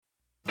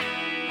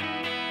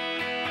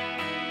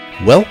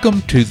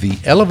Welcome to the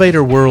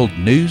Elevator World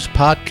News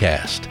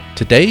Podcast.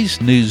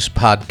 Today's news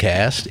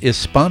podcast is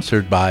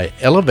sponsored by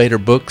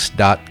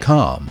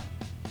ElevatorBooks.com.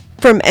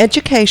 From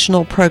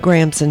educational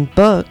programs and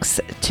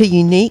books to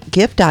unique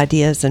gift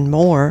ideas and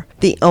more,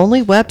 the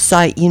only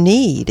website you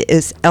need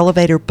is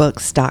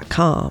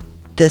ElevatorBooks.com.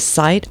 This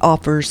site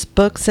offers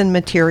books and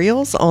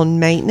materials on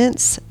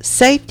maintenance,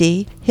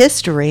 safety,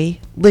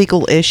 history,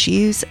 legal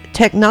issues,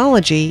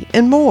 technology,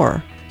 and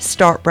more.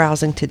 Start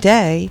browsing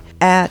today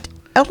at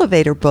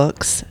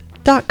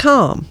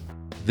ElevatorBooks.com.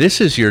 This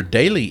is your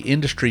daily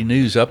industry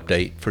news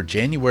update for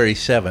January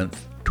 7th,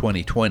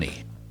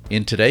 2020.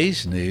 In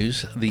today's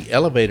news, the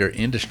elevator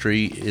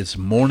industry is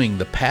mourning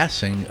the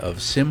passing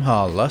of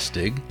Simha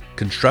Lustig.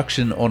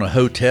 Construction on a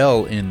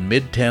hotel in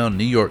Midtown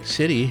New York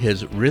City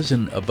has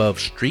risen above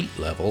street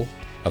level.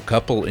 A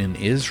couple in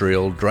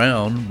Israel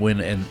drowned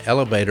when an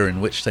elevator in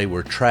which they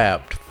were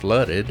trapped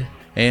flooded.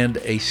 And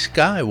a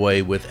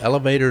skyway with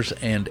elevators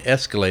and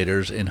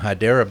escalators in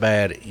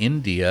Hyderabad,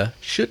 India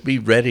should be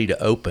ready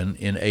to open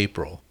in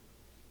April.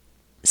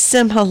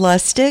 Simha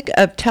Lustig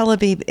of Tel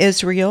Aviv,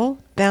 Israel,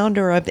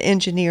 founder of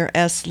Engineer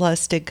S.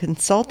 Lustig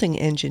Consulting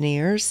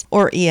Engineers,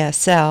 or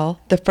ESL,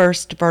 the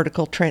first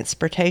vertical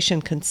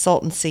transportation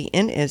consultancy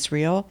in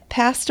Israel,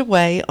 passed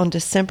away on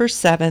December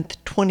 7,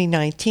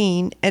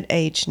 2019, at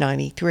age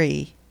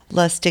 93.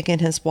 Lustig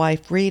and his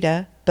wife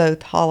Rita,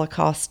 both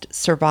Holocaust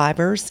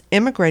survivors,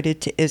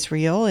 immigrated to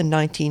Israel in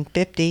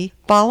 1950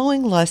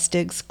 following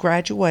Lustig's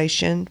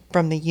graduation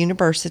from the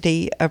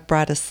University of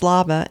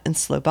Bratislava in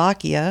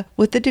Slovakia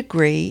with a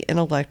degree in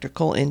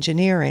electrical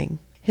engineering.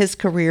 His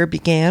career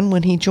began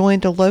when he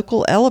joined a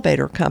local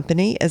elevator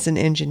company as an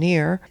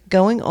engineer,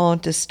 going on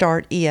to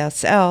start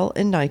ESL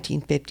in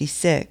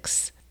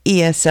 1956.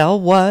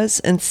 ESL was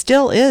and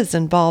still is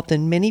involved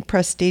in many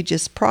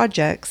prestigious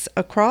projects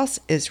across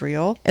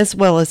Israel as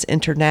well as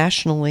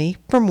internationally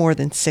for more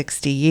than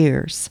 60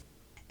 years.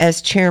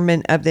 As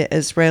chairman of the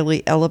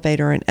Israeli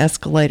Elevator and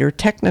Escalator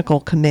Technical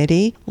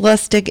Committee,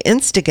 Lustig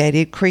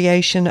instigated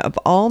creation of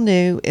all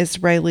new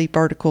Israeli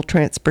vertical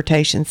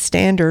transportation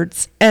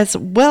standards as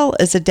well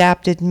as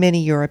adapted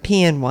many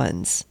European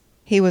ones.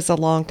 He was a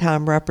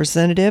longtime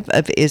representative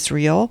of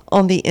Israel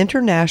on the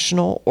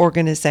International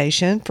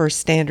Organization for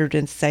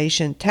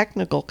Standardization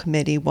Technical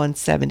Committee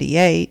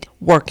 178,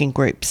 Working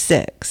Group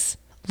 6.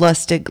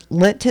 Lustig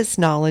lent his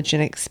knowledge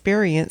and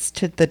experience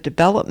to the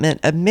development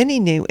of many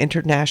new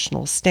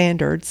international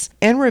standards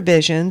and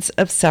revisions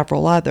of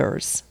several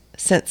others.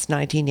 Since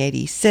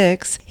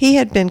 1986, he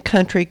had been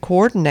country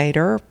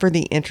coordinator for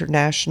the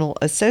International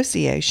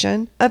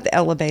Association of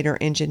Elevator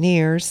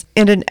Engineers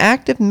and an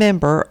active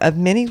member of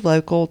many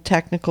local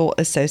technical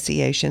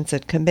associations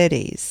and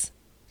committees.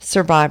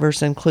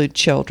 Survivors include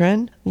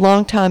children,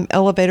 longtime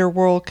Elevator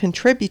World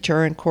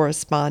contributor and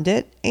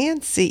correspondent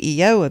and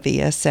CEO of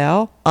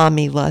ESL,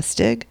 Ami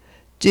Lustig,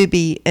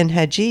 Dubi and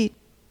Hajit,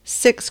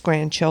 6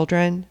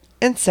 grandchildren,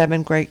 and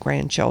 7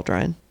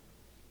 great-grandchildren.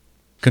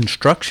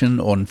 Construction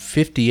on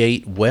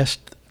 58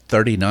 West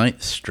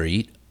 39th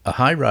Street, a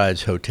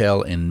high-rise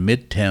hotel in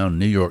Midtown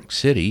New York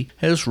City,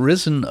 has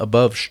risen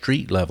above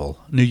street level,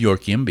 New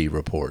York IMBY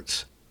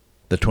reports.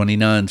 The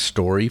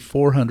 29-story,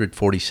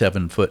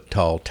 447-foot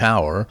tall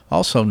tower,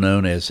 also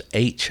known as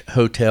H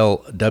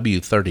Hotel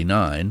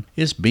W39,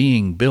 is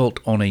being built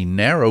on a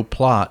narrow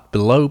plot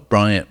below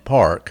Bryant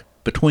Park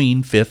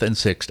between 5th and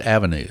 6th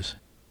Avenues.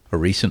 A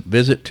recent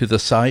visit to the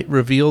site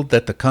revealed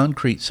that the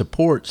concrete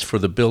supports for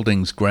the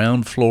building's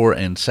ground floor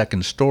and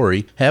second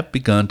story have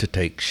begun to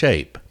take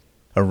shape.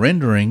 A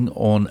rendering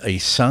on a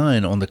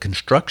sign on the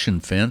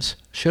construction fence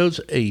shows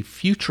a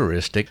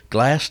futuristic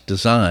glass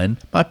design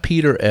by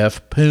Peter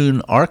F.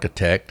 Poon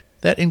Architect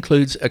that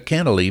includes a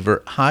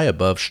cantilever high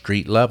above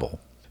street level.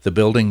 The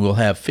building will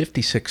have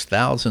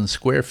 56,000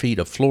 square feet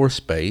of floor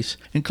space,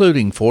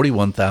 including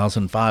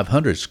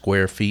 41,500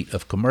 square feet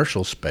of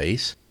commercial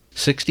space,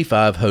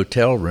 65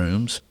 hotel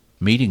rooms,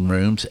 meeting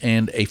rooms,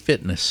 and a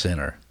fitness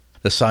center.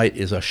 The site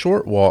is a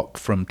short walk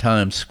from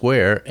Times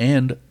Square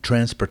and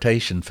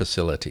transportation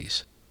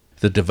facilities.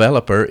 The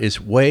developer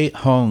is Wei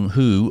Hong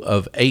Hu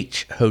of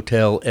H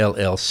Hotel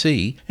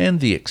LLC,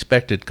 and the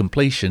expected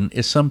completion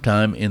is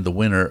sometime in the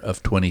winter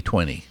of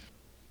 2020.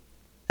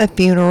 A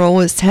funeral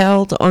was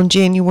held on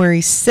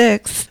January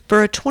 6th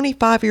for a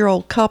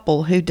 25-year-old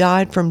couple who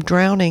died from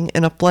drowning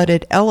in a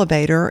flooded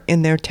elevator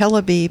in their Tel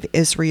Aviv,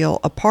 Israel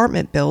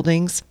apartment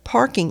building's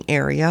parking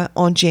area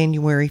on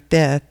January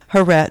 5th,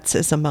 Haaretz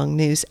is among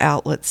news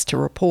outlets to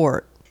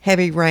report.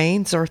 Heavy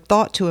rains are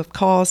thought to have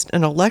caused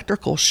an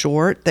electrical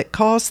short that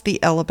caused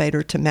the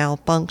elevator to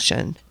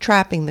malfunction,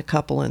 trapping the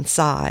couple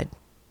inside.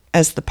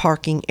 As the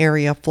parking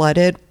area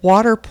flooded,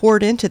 water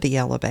poured into the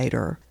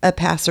elevator. A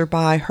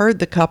passerby heard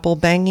the couple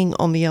banging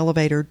on the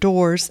elevator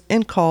doors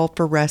and called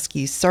for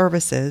rescue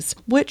services,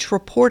 which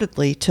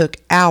reportedly took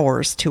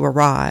hours to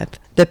arrive.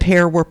 The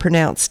pair were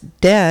pronounced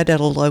dead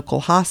at a local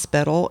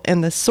hospital,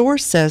 and the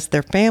source says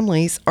their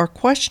families are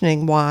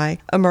questioning why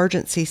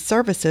emergency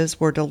services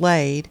were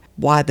delayed,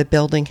 why the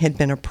building had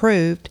been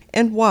approved,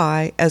 and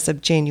why, as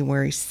of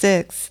January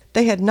 6th,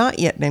 they had not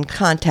yet been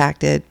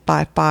contacted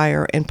by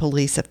fire and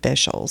police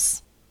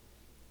officials.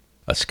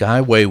 A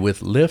skyway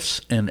with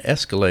lifts and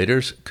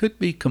escalators could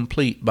be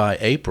complete by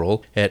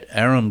April at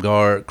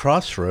Aramgarh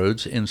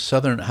Crossroads in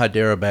southern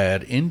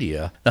Hyderabad,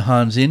 India, the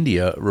Hans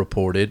India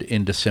reported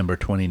in December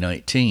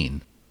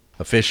 2019.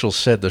 Officials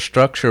said the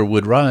structure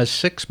would rise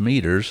 6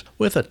 meters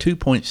with a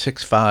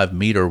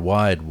 2.65-meter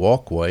wide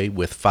walkway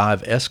with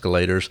 5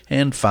 escalators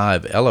and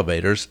 5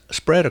 elevators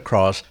spread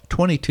across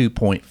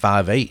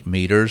 22.58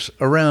 meters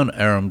around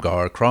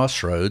Aramgarh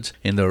Crossroads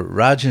in the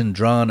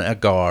Rajendran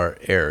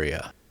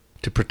area.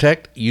 To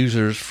protect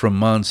users from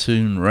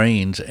monsoon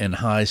rains and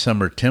high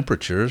summer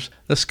temperatures,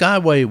 the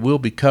skyway will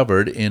be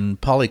covered in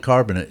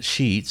polycarbonate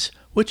sheets,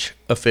 which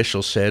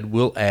officials said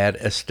will add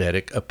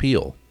aesthetic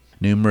appeal.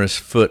 Numerous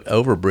foot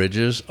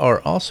overbridges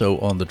are also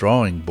on the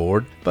drawing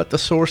board, but the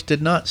source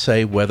did not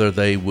say whether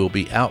they will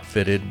be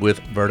outfitted with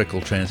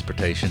vertical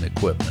transportation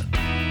equipment.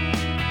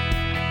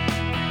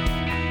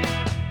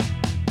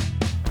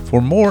 For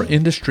more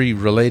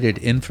industry-related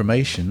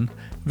information,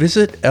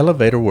 visit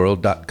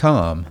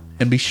elevatorworld.com.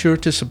 And be sure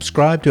to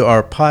subscribe to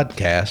our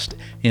podcast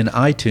in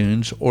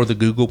iTunes or the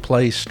Google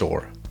Play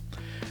Store.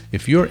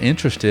 If you're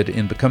interested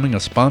in becoming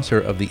a sponsor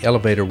of the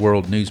Elevator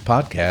World News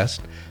Podcast,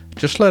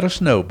 just let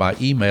us know by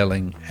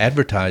emailing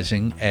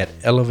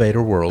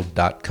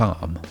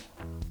advertising@elevatorworld.com.